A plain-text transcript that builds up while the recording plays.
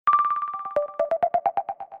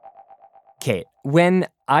Kate, when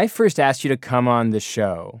I first asked you to come on the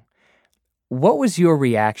show, what was your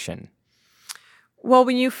reaction? Well,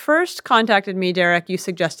 when you first contacted me, Derek, you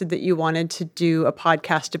suggested that you wanted to do a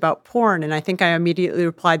podcast about porn. And I think I immediately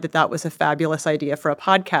replied that that was a fabulous idea for a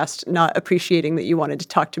podcast, not appreciating that you wanted to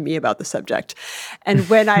talk to me about the subject. And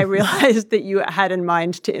when I realized that you had in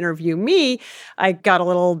mind to interview me, I got a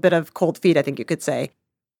little bit of cold feet, I think you could say.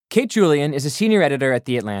 Kate Julian is a senior editor at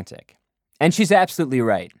The Atlantic. And she's absolutely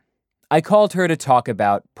right. I called her to talk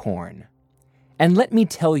about porn. And let me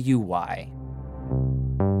tell you why.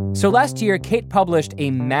 So last year, Kate published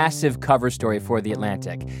a massive cover story for The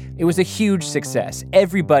Atlantic. It was a huge success.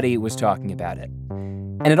 Everybody was talking about it.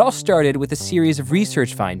 And it all started with a series of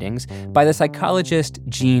research findings by the psychologist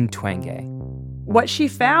Jean Twenge. What she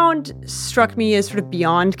found struck me as sort of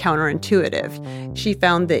beyond counterintuitive. She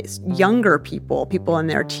found that younger people in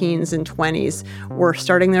their teens and 20s, were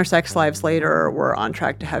starting their sex lives later, were on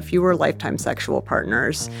track to have fewer lifetime sexual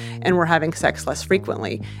partners, and were having sex less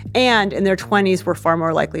frequently. And in their 20s were far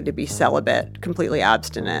more likely to be celibate, completely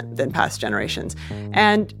abstinent than past generations.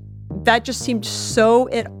 And that just seemed so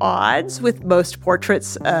at odds with most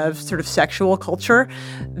portraits of sort of sexual culture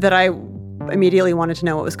that I immediately wanted to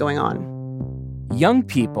know what was going on. Young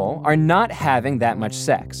people are not having that much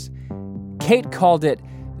sex. Kate called it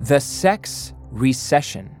the sex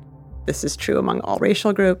recession. This is true among all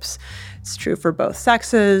racial groups. It's true for both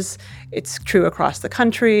sexes. It's true across the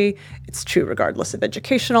country. It's true regardless of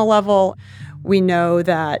educational level. We know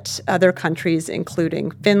that other countries,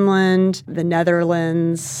 including Finland, the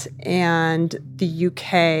Netherlands, and the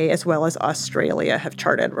UK, as well as Australia, have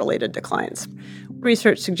charted related declines.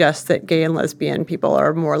 Research suggests that gay and lesbian people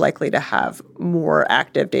are more likely to have more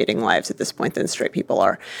active dating lives at this point than straight people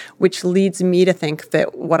are, which leads me to think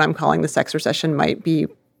that what I'm calling the sex recession might be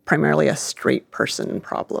primarily a straight person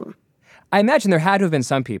problem. I imagine there had to have been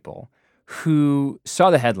some people who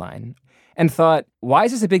saw the headline and thought, why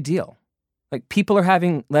is this a big deal? Like, people are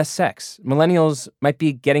having less sex. Millennials might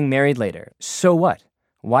be getting married later. So what?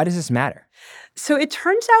 Why does this matter? So it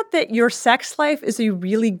turns out that your sex life is a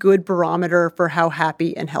really good barometer for how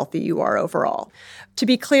happy and healthy you are overall. To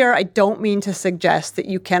be clear, I don't mean to suggest that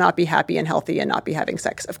you cannot be happy and healthy and not be having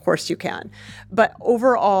sex. Of course you can. But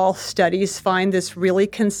overall, studies find this really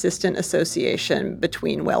consistent association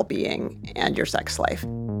between well-being and your sex life.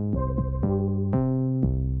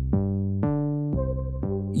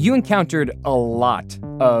 You encountered a lot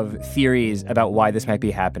of theories about why this might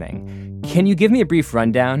be happening. Can you give me a brief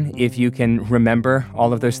rundown, if you can remember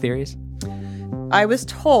all of those theories? I was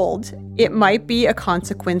told it might be a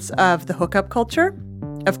consequence of the hookup culture,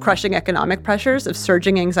 of crushing economic pressures, of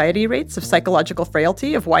surging anxiety rates, of psychological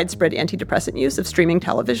frailty, of widespread antidepressant use, of streaming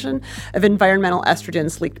television, of environmental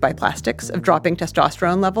estrogens leaked by plastics, of dropping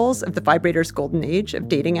testosterone levels, of the vibrator's golden age, of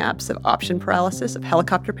dating apps, of option paralysis, of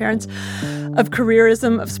helicopter parents, of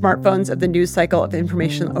careerism, of smartphones, of the news cycle, of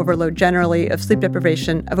information overload generally, of sleep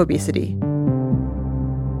deprivation, of obesity.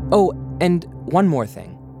 Oh, and one more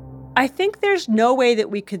thing. I think there's no way that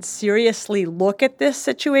we could seriously look at this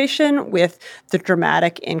situation with the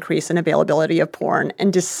dramatic increase in availability of porn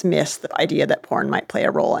and dismiss the idea that porn might play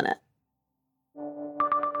a role in it.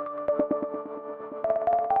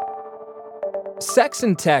 Sex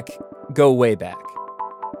and tech go way back.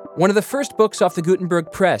 One of the first books off the Gutenberg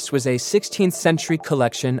Press was a 16th century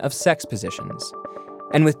collection of sex positions.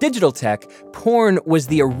 And with digital tech, porn was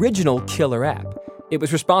the original killer app. It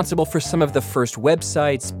was responsible for some of the first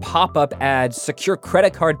websites, pop-up ads, secure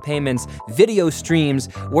credit card payments, video streams.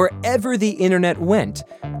 Wherever the internet went,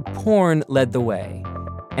 porn led the way.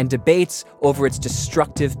 And debates over its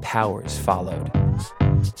destructive powers followed.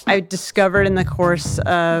 I discovered in the course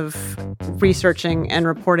of researching and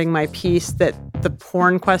reporting my piece that the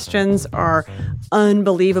porn questions are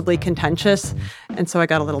unbelievably contentious, and so I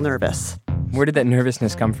got a little nervous. Where did that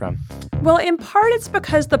nervousness come from? Well, in part, it's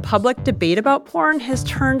because the public debate about porn has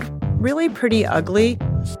turned really pretty ugly.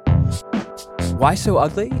 Why so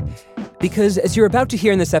ugly? Because, as you're about to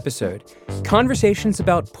hear in this episode, conversations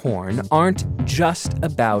about porn aren't just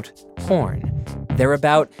about porn. They're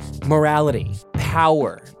about morality,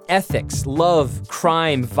 power, ethics, love,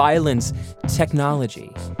 crime, violence,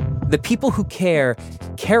 technology. The people who care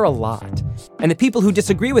a lot, and the people who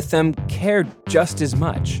disagree with them care just as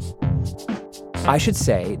much. I should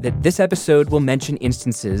say that this episode will mention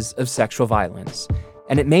instances of sexual violence,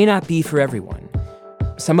 and it may not be for everyone.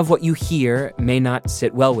 Some of what you hear may not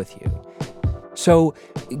sit well with you. So,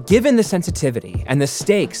 given the sensitivity and the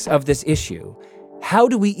stakes of this issue, how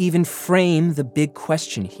do we even frame the big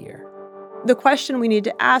question here? The question we need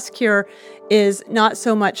to ask here is not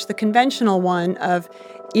so much the conventional one of,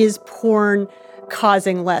 is porn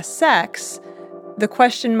causing less sex. The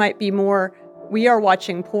question might be more, we are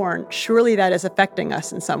watching porn. Surely that is affecting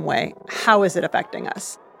us in some way. How is it affecting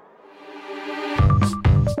us?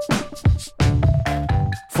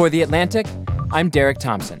 For The Atlantic, I'm Derek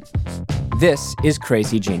Thompson. This is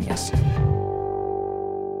Crazy Genius.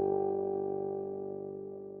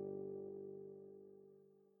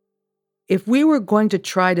 If we were going to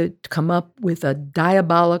try to come up with a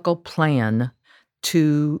diabolical plan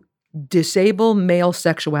to disable male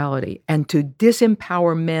sexuality and to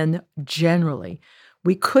disempower men generally,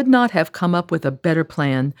 we could not have come up with a better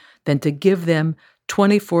plan than to give them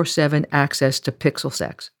 24/7 access to pixel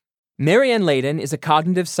sex. Marianne Layden is a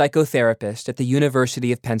cognitive psychotherapist at the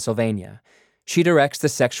University of Pennsylvania. She directs the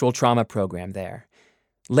sexual trauma program there.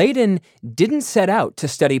 Layden didn't set out to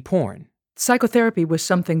study porn. Psychotherapy was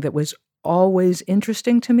something that was always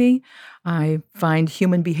interesting to me. I find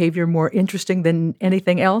human behavior more interesting than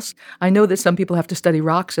anything else. I know that some people have to study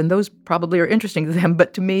rocks, and those probably are interesting to them,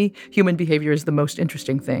 but to me, human behavior is the most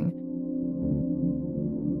interesting thing.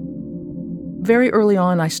 Very early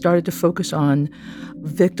on, I started to focus on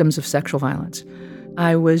victims of sexual violence.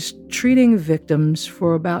 I was treating victims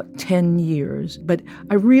for about 10 years, but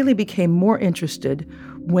I really became more interested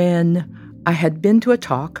when I had been to a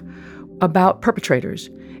talk about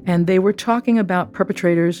perpetrators. And they were talking about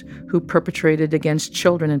perpetrators who perpetrated against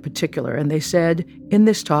children in particular. And they said in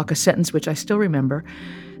this talk, a sentence which I still remember,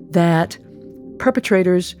 that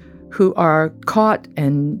perpetrators who are caught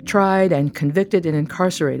and tried and convicted and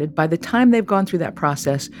incarcerated, by the time they've gone through that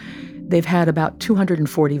process, they've had about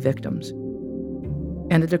 240 victims.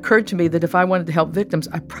 And it occurred to me that if I wanted to help victims,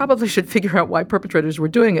 I probably should figure out why perpetrators were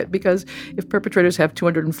doing it, because if perpetrators have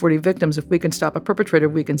 240 victims, if we can stop a perpetrator,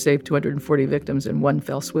 we can save 240 victims in one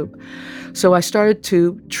fell swoop. So I started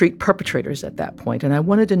to treat perpetrators at that point, and I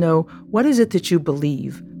wanted to know, what is it that you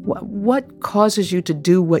believe? What causes you to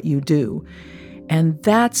do what you do? And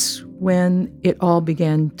that's when it all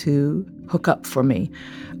began to hook up for me.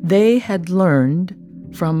 They had learned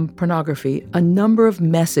from pornography a number of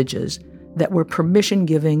messages that were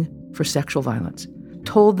permission-giving for sexual violence,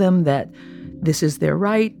 told them that this is their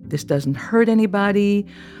right, this doesn't hurt anybody,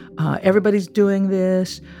 everybody's doing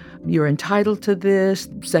this, you're entitled to this,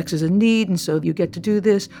 sex is a need, and so you get to do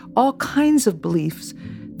this, all kinds of beliefs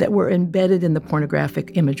that were embedded in the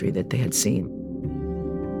pornographic imagery that they had seen.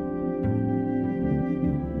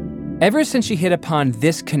 Ever since she hit upon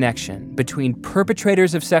this connection between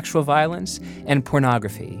perpetrators of sexual violence and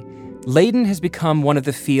pornography, Layden has become one of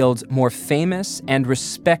the field's more famous and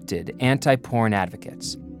respected anti-porn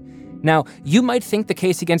advocates. Now, you might think the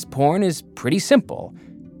case against porn is pretty simple.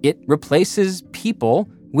 It replaces people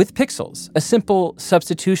with pixels, a simple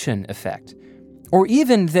substitution effect. Or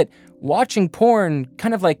even that watching porn,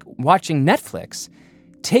 kind of like watching Netflix,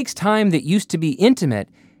 takes time that used to be intimate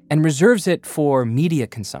and reserves it for media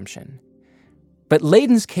consumption. But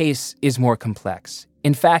Layden's case is more complex.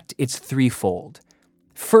 In fact, it's threefold.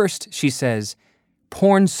 First, she says,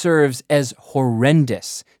 porn serves as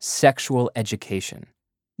horrendous sexual education.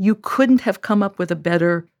 You couldn't have come up with a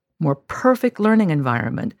better, more perfect learning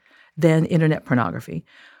environment than internet pornography,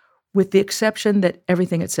 with the exception that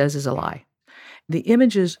everything it says is a lie. The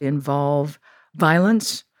images involve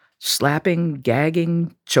violence, slapping,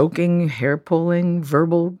 gagging, choking, hair pulling,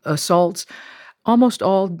 verbal assaults, almost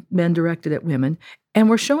all men directed at women, and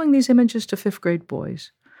we're showing these images to fifth-grade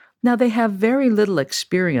boys. Now, they have very little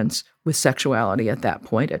experience with sexuality at that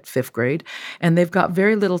point, at fifth grade, and they've got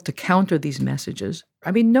very little to counter these messages.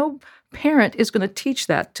 I mean, no parent is going to teach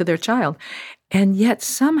that to their child. And yet,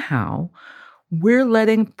 somehow, we're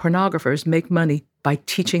letting pornographers make money by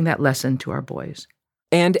teaching that lesson to our boys.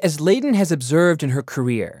 And as Layden has observed in her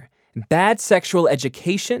career, bad sexual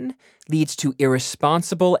education leads to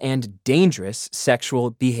irresponsible and dangerous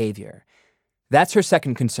sexual behavior. That's her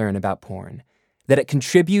second concern about porn, that it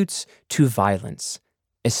contributes to violence,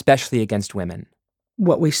 especially against women.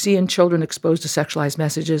 What we see in children exposed to sexualized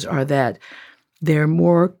messages are that they're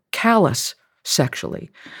more callous sexually.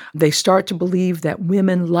 They start to believe that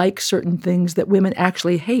women like certain things that women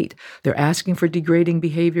actually hate. They're asking for degrading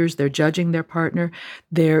behaviors. They're judging their partner.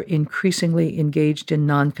 They're increasingly engaged in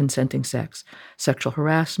non-consenting sex, sexual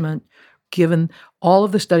harassment. Given all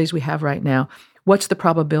of the studies we have right now, what's the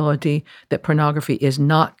probability that pornography is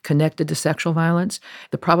not connected to sexual violence?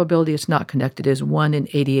 The probability it's not connected is 1 in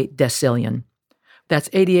 88 decillion. That's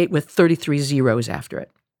 88 with 33 zeros after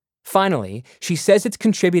it. Finally, she says it's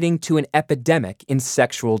contributing to an epidemic in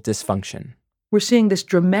sexual dysfunction. We're seeing this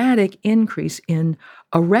dramatic increase in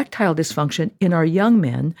erectile dysfunction in our young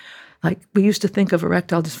men. Like, we used to think of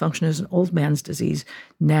erectile dysfunction as an old man's disease.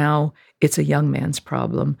 Now it's a young man's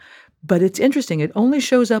problem. But it's interesting. It only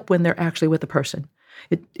shows up when they're actually with a person.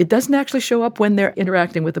 It doesn't actually show up when they're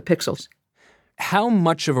interacting with the pixels. How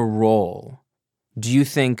much of a role do you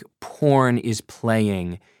think porn is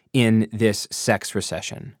playing in this sex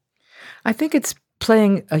recession? I think it's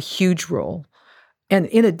playing a huge role. And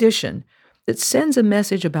in addition, it sends a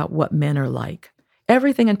message about what men are like.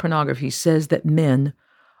 Everything in pornography says that men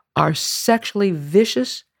are sexually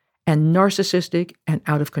vicious and narcissistic and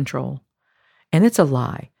out of control. And it's a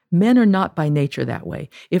lie. Men are not by nature that way.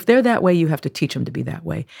 If they're that way, you have to teach them to be that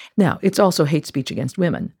way. Now, it's also hate speech against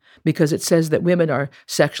women because it says that women are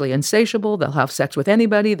sexually insatiable. They'll have sex with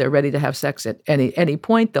anybody. They're ready to have sex at any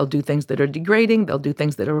point. They'll do things that are degrading. They'll do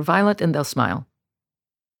things that are violent, and they'll smile.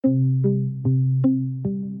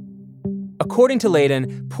 According to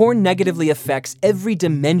Layden, porn negatively affects every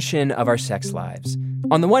dimension of our sex lives.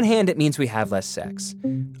 On the one hand, it means we have less sex.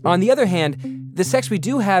 On the other hand, the sex we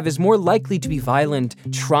do have is more likely to be violent,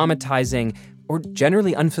 traumatizing, or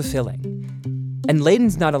generally unfulfilling. And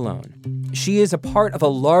Layden's not alone. She is a part of a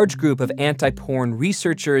large group of anti-porn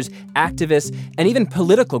researchers, activists, and even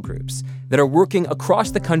political groups that are working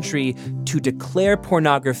across the country to declare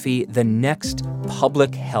pornography the next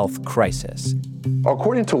public health crisis.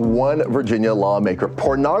 According to one Virginia lawmaker,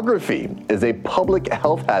 pornography is a public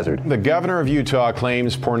health hazard. The governor of Utah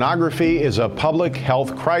claims pornography is a public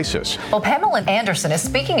health crisis. Well, Pamela Anderson is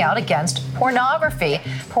speaking out against pornography.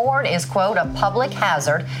 Porn is, quote, a public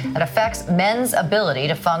hazard that affects men's ability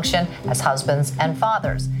to function as husbands and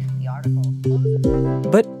fathers. The article.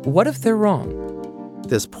 But what if they're wrong?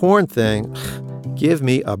 This porn thing, give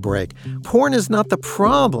me a break. Porn is not the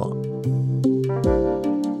problem.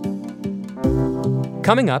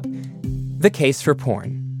 Coming up, the case for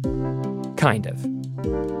porn. Kind of.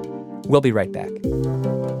 We'll be right back.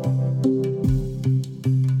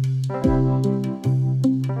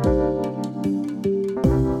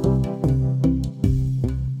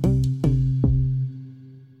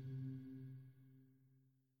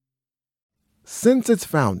 Since its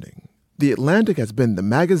founding, The Atlantic has been the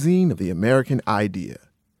magazine of the American idea.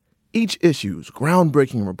 Each issue's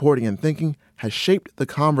groundbreaking reporting and thinking has shaped the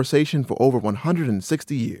conversation for over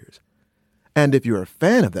 160 years. And if you're a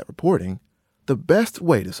fan of that reporting, the best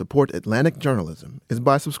way to support Atlantic journalism is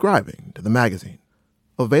by subscribing to the magazine,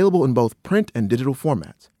 available in both print and digital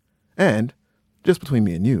formats. And, just between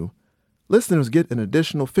me and you, listeners get an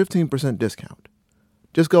additional 15% discount.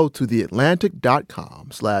 Just go to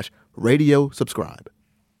theatlantic.com/radio subscribe.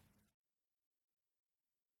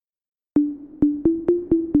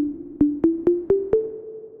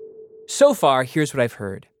 So far, here's what I've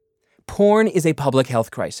heard. Porn is a public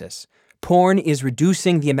health crisis. Porn is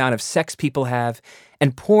reducing the amount of sex people have,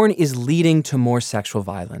 and porn is leading to more sexual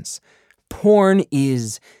violence. Porn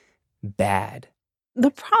is bad.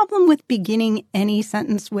 The problem with beginning any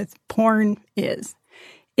sentence with porn is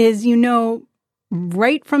you know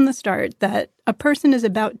right from the start that a person is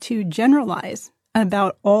about to generalize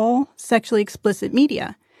about all sexually explicit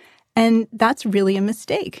media. And that's really a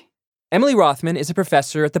mistake. Emily Rothman is a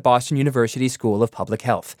professor at the Boston University School of Public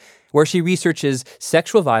Health, where she researches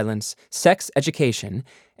sexual violence, sex education,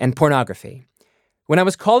 and pornography. When I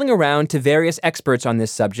was calling around to various experts on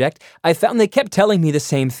this subject, I found they kept telling me the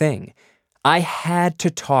same thing. I had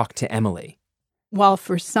to talk to Emily. While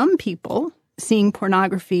for some people, seeing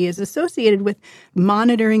pornography is associated with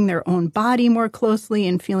monitoring their own body more closely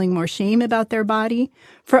and feeling more shame about their body,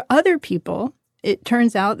 for other people, it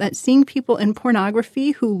turns out that seeing people in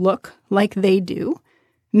pornography who look like they do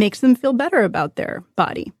makes them feel better about their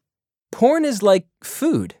body. Porn is like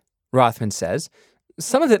food, Rothman says.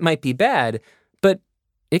 Some of it might be bad, but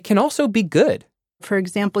it can also be good. For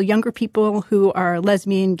example, younger people who are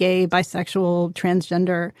lesbian, gay, bisexual,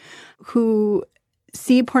 transgender, who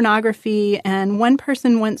see pornography. And one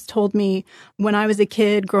person once told me, when I was a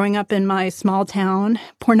kid growing up in my small town,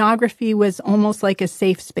 pornography was almost like a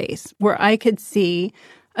safe space where I could see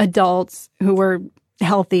adults who were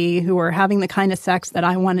healthy, who were having the kind of sex that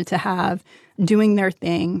I wanted to have, doing their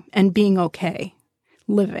thing and being okay,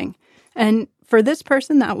 living. And for this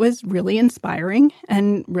person, that was really inspiring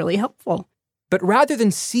and really helpful. But rather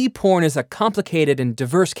than see porn as a complicated and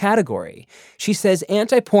diverse category, she says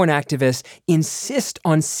anti-porn activists insist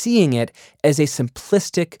on seeing it as a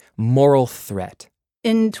simplistic moral threat.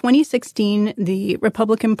 In 2016, the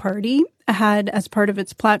Republican Party had, as part of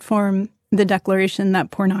its platform, the declaration that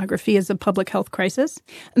pornography is a public health crisis.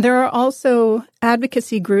 There are also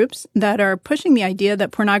advocacy groups that are pushing the idea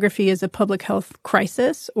that pornography is a public health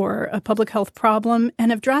crisis or a public health problem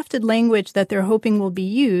and have drafted language that they're hoping will be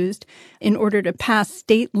used in order to pass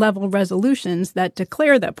state-level resolutions that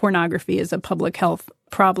declare that pornography is a public health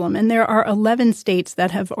problem. And there are 11 states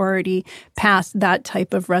that have already passed that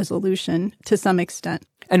type of resolution to some extent.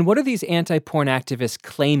 And what are these anti-porn activists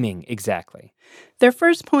claiming exactly? Their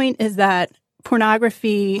first point is that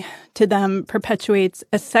pornography to them perpetuates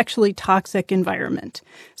a sexually toxic environment.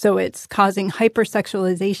 So it's causing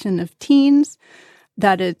hypersexualization of teens,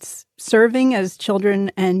 that it's serving as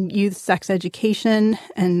children and youth sex education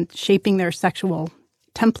and shaping their sexual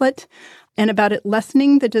template, and about it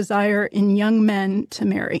lessening the desire in young men to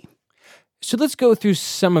marry. So let's go through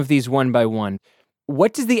some of these one by one.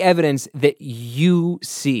 What does the evidence that you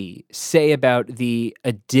see say about the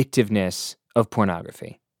addictiveness of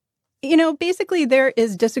pornography? Basically, there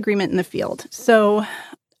is disagreement in the field. So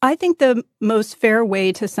I think the most fair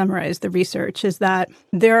way to summarize the research is that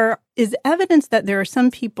there is evidence that there are some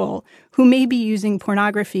people who may be using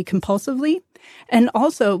pornography compulsively, and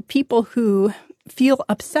also people who feel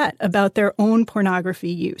upset about their own pornography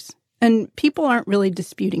use. And people aren't really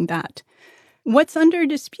disputing that. What's under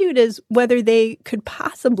dispute is whether they could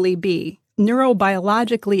possibly be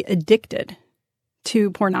neurobiologically addicted to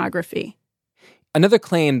pornography. Another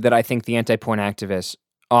claim that I think the anti-porn activists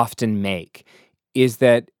often make is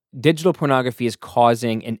that digital pornography is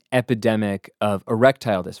causing an epidemic of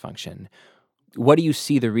erectile dysfunction. What do you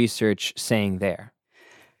see the research saying there?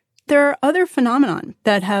 There are other phenomena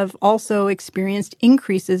that have also experienced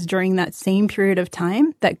increases during that same period of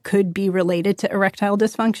time that could be related to erectile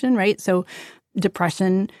dysfunction, right? So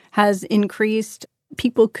depression has increased.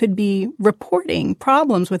 People could be reporting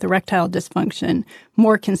problems with erectile dysfunction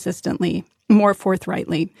more consistently, more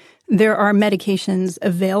forthrightly. There are medications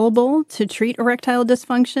available to treat erectile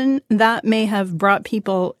dysfunction that may have brought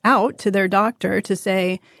people out to their doctor to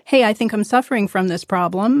say, hey, I think I'm suffering from this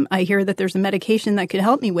problem. I hear that there's a medication that could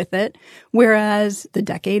help me with it. Whereas the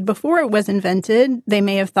decade before it was invented, they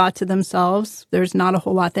may have thought to themselves, there's not a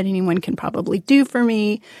whole lot that anyone can probably do for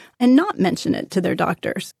me, and not mention it to their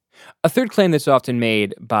doctors. A third claim that's often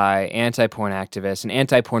made by anti-porn activists and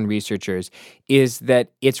anti-porn researchers is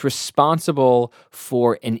that it's responsible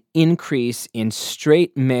for an increase in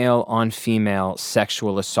straight male-on-female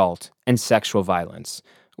sexual assault and sexual violence.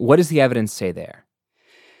 What does the evidence say there?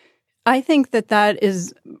 I think that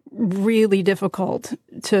is really difficult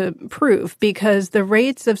to prove because the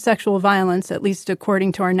rates of sexual violence, at least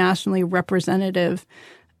according to our nationally representative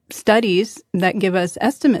studies that give us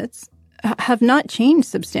estimates, have not changed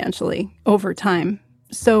substantially over time.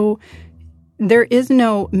 So there is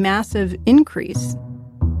no massive increase.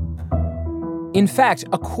 In fact,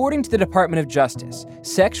 according to the Department of Justice,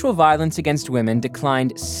 sexual violence against women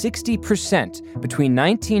declined 60% between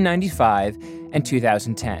 1995 and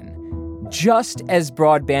 2010, just as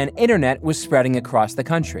broadband internet was spreading across the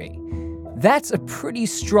country. That's a pretty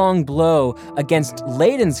strong blow against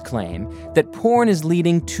Layden's claim that porn is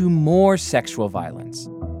leading to more sexual violence.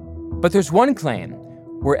 But there's one claim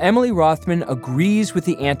where Emily Rothman agrees with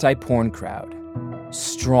the anti-porn crowd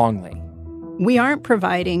strongly. We aren't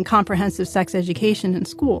providing comprehensive sex education in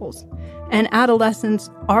schools, and adolescents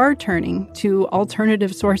are turning to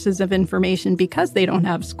alternative sources of information because they don't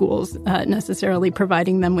have schools necessarily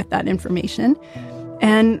providing them with that information.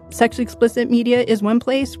 And sexually explicit media is one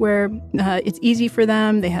place where it's easy for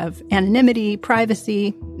them. They have anonymity,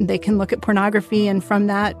 privacy. They can look at pornography and from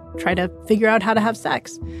that try to figure out how to have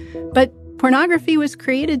sex. But pornography was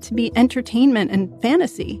created to be entertainment and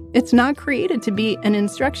fantasy. It's not created to be an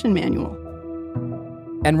instruction manual.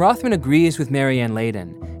 And Rothman agrees with Marianne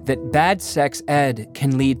Layden that bad sex ed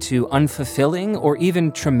can lead to unfulfilling or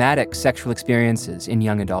even traumatic sexual experiences in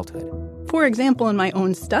young adulthood. For example, in my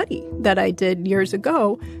own study that I did years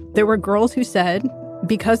ago, there were girls who said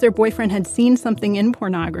because their boyfriend had seen something in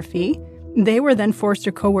pornography, they were then forced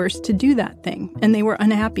or coerced to do that thing, and they were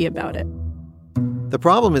unhappy about it. The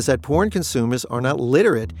problem is that porn consumers are not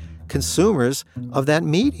literate consumers of that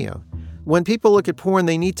medium. When people look at porn,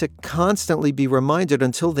 they need to constantly be reminded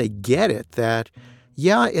until they get it that,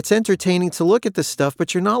 yeah, it's entertaining to look at this stuff,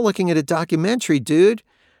 but you're not looking at a documentary, dude.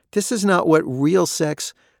 This is not what real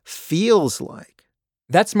sex feels like.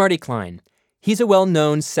 That's Marty Klein. He's a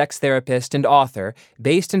well-known sex therapist and author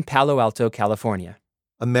based in Palo Alto, California.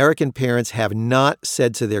 American parents have not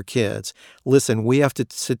said to their kids, listen, we have to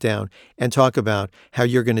sit down and talk about how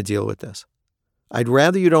you're going to deal with this. I'd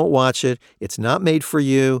rather you don't watch it. It's not made for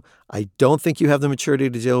you. I don't think you have the maturity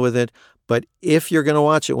to deal with it. But if you're going to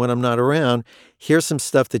watch it when I'm not around, here's some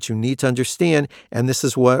stuff that you need to understand, and this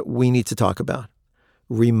is what we need to talk about.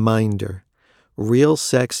 Reminder. Real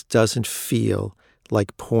sex doesn't feel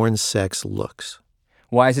like porn sex looks.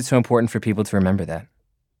 Why is it so important for people to remember that?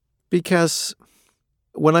 Because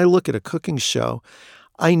when I look at a cooking show,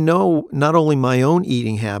 I know not only my own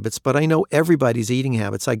eating habits, but I know everybody's eating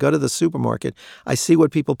habits. I go to the supermarket, I see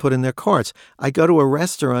what people put in their carts. I go to a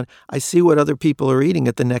restaurant, I see what other people are eating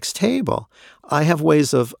at the next table. I have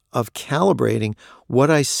ways of calibrating what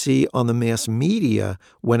I see on the mass media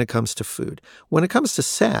when it comes to food. When it comes to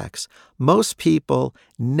sex, most people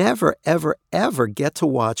never, ever, ever get to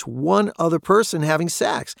watch one other person having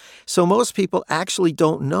sex. So most people actually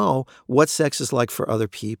don't know what sex is like for other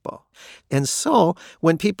people. And so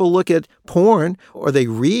when people look at porn or they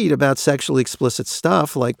read about sexually explicit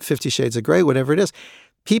stuff like 50 Shades of Grey, whatever it is,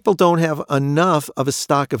 people don't have enough of a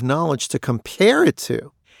stock of knowledge to compare it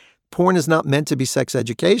to. Porn is not meant to be sex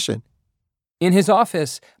education. In his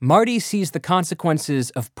office, Marty sees the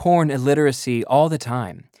consequences of porn illiteracy all the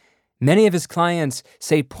time. Many of his clients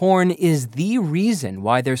say porn is the reason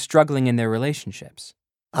why they're struggling in their relationships.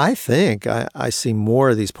 I think I see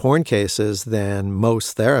more of these porn cases than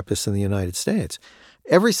most therapists in the United States.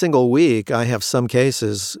 Every single week, I have some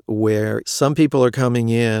cases where some people are coming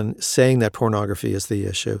in saying that pornography is the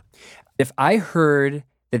issue. If I heard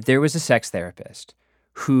that there was a sex therapist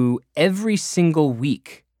who every single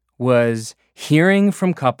week was hearing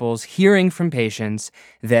from couples, hearing from patients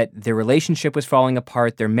that their relationship was falling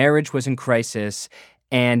apart, their marriage was in crisis,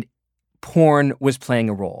 and porn was playing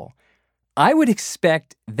a role, I would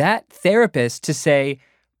expect that therapist to say,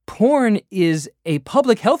 porn is a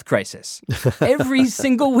public health crisis. Every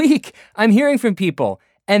single week, I'm hearing from people,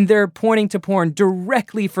 and they're pointing to porn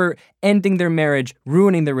directly for ending their marriage,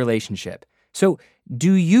 ruining their relationship. So,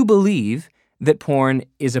 do you believe that porn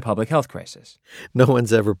is a public health crisis? No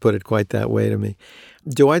one's ever put it quite that way to me.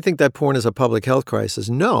 Do I think that porn is a public health crisis?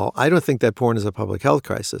 No, I don't think that porn is a public health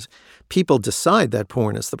crisis. People decide that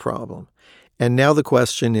porn is the problem. And now the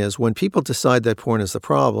question is, when people decide that porn is the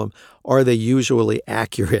problem, are they usually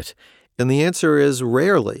accurate? And the answer is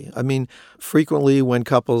rarely. I mean, frequently when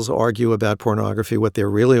couples argue about pornography, what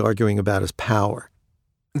they're really arguing about is power.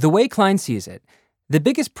 The way Klein sees it, the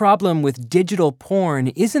biggest problem with digital porn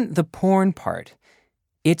isn't the porn part.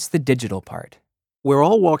 It's the digital part. We're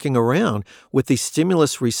all walking around with these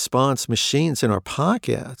stimulus response machines in our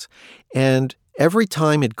pockets, and every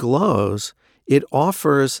time it glows, it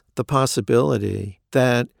offers the possibility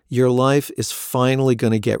that your life is finally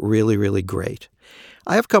going to get really, really great.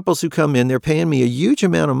 I have couples who come in, they're paying me a huge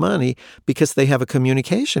amount of money because they have a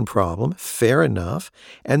communication problem, fair enough,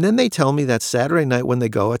 and then they tell me that Saturday night when they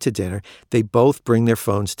go out to dinner, they both bring their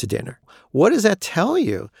phones to dinner. What does that tell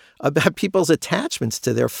you about people's attachments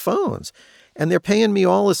to their phones? And they're paying me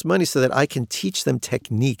all this money so that I can teach them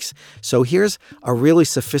techniques. So here's a really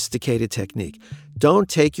sophisticated technique. Don't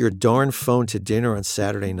take your darn phone to dinner on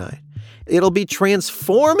Saturday night. It'll be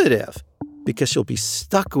transformative because you'll be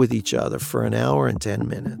stuck with each other for an hour and 10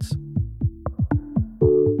 minutes.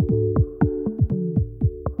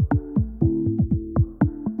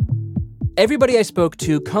 Everybody I spoke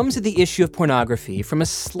to comes at the issue of pornography from a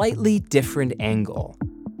slightly different angle.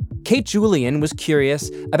 Kate Julian was curious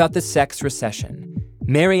about the sex recession.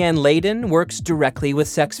 Marianne Layden works directly with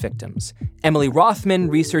sex victims. Emily Rothman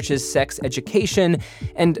researches sex education.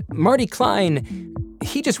 And Marty Klein,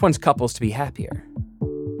 he just wants couples to be happier.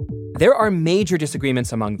 There are major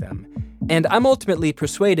disagreements among them. And I'm ultimately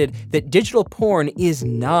persuaded that digital porn is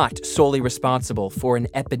not solely responsible for an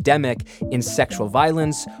epidemic in sexual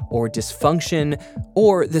violence or dysfunction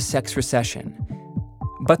or the sex recession.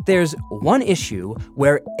 But there's one issue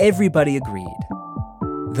where everybody agreed.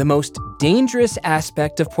 The most dangerous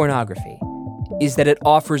aspect of pornography is that it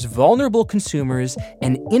offers vulnerable consumers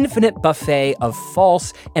an infinite buffet of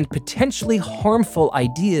false and potentially harmful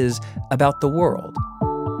ideas about the world.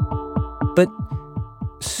 But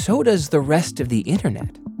so does the rest of the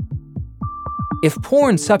internet. If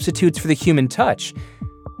porn substitutes for the human touch,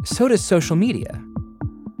 so does social media.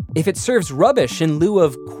 If it serves rubbish in lieu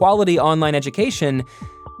of quality online education,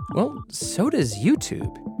 well, so does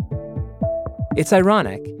YouTube. It's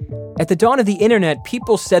ironic. At the dawn of the internet,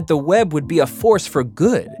 people said the web would be a force for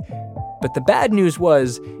good. But the bad news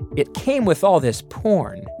was, it came with all this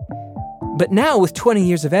porn. But now, with 20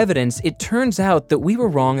 years of evidence, it turns out that we were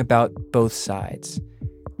wrong about both sides.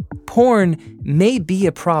 Porn may be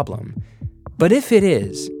a problem, but if it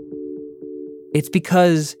is, it's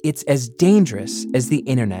because it's as dangerous as the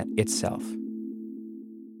internet itself.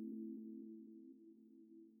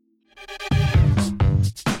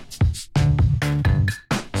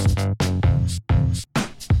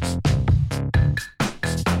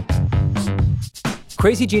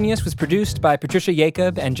 Crazy Genius was produced by Patricia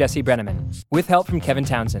Jacob and Jesse Brenneman, with help from Kevin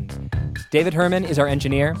Townsend. David Herman is our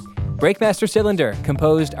engineer. Breakmaster Cylinder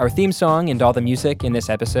composed our theme song and all the music in this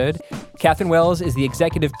episode. Catherine Wells is the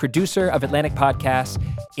executive producer of Atlantic Podcasts.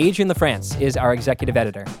 Adrian LaFrance is our executive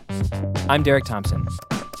editor. I'm Derek Thompson.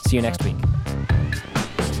 See you next week.